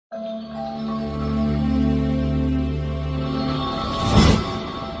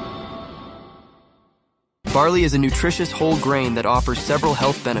Barley is a nutritious whole grain that offers several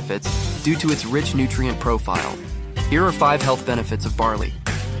health benefits due to its rich nutrient profile. Here are 5 health benefits of barley.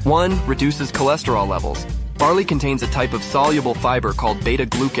 1. Reduces cholesterol levels. Barley contains a type of soluble fiber called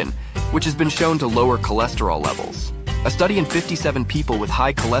beta-glucan, which has been shown to lower cholesterol levels. A study in 57 people with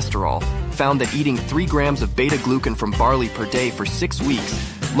high cholesterol found that eating 3 grams of beta-glucan from barley per day for 6 weeks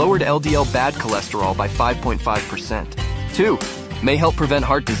lowered LDL bad cholesterol by 5.5%. 2. May help prevent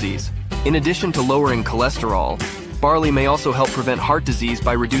heart disease. In addition to lowering cholesterol, barley may also help prevent heart disease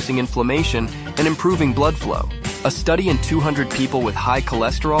by reducing inflammation and improving blood flow. A study in 200 people with high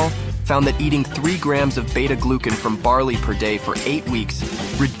cholesterol found that eating 3 grams of beta-glucan from barley per day for 8 weeks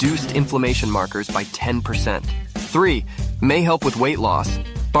reduced inflammation markers by 10%. 3. May help with weight loss.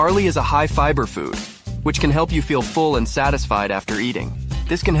 Barley is a high-fiber food, which can help you feel full and satisfied after eating.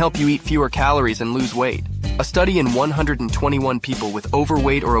 This can help you eat fewer calories and lose weight. A study in 121 people with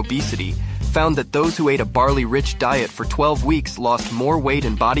overweight or obesity found that those who ate a barley-rich diet for 12 weeks lost more weight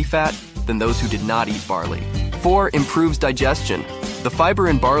and body fat than those who did not eat barley. 4. Improves digestion. The fiber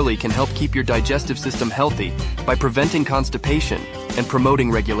in barley can help keep your digestive system healthy by preventing constipation and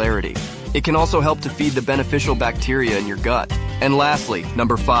promoting regularity. It can also help to feed the beneficial bacteria in your gut. And lastly,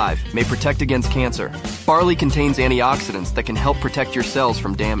 number 5, may protect against cancer. Barley contains antioxidants that can help protect your cells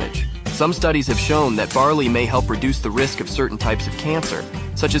from damage. Some studies have shown that barley may help reduce the risk of certain types of cancer,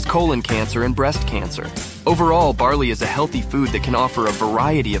 such as colon cancer and breast cancer. Overall, barley is a healthy food that can offer a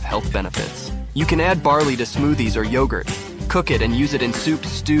variety of health benefits. You can add barley to smoothies or yogurt, cook it and use it in soups,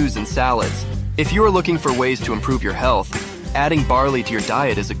 stews, and salads. If you are looking for ways to improve your health, adding barley to your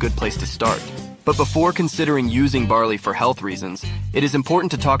diet is a good place to start. But before considering using barley for health reasons, it is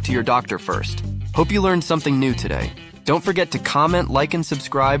important to talk to your doctor first. Hope you learned something new today. Don't forget to comment, like, and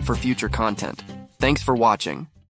subscribe for future content. Thanks for watching.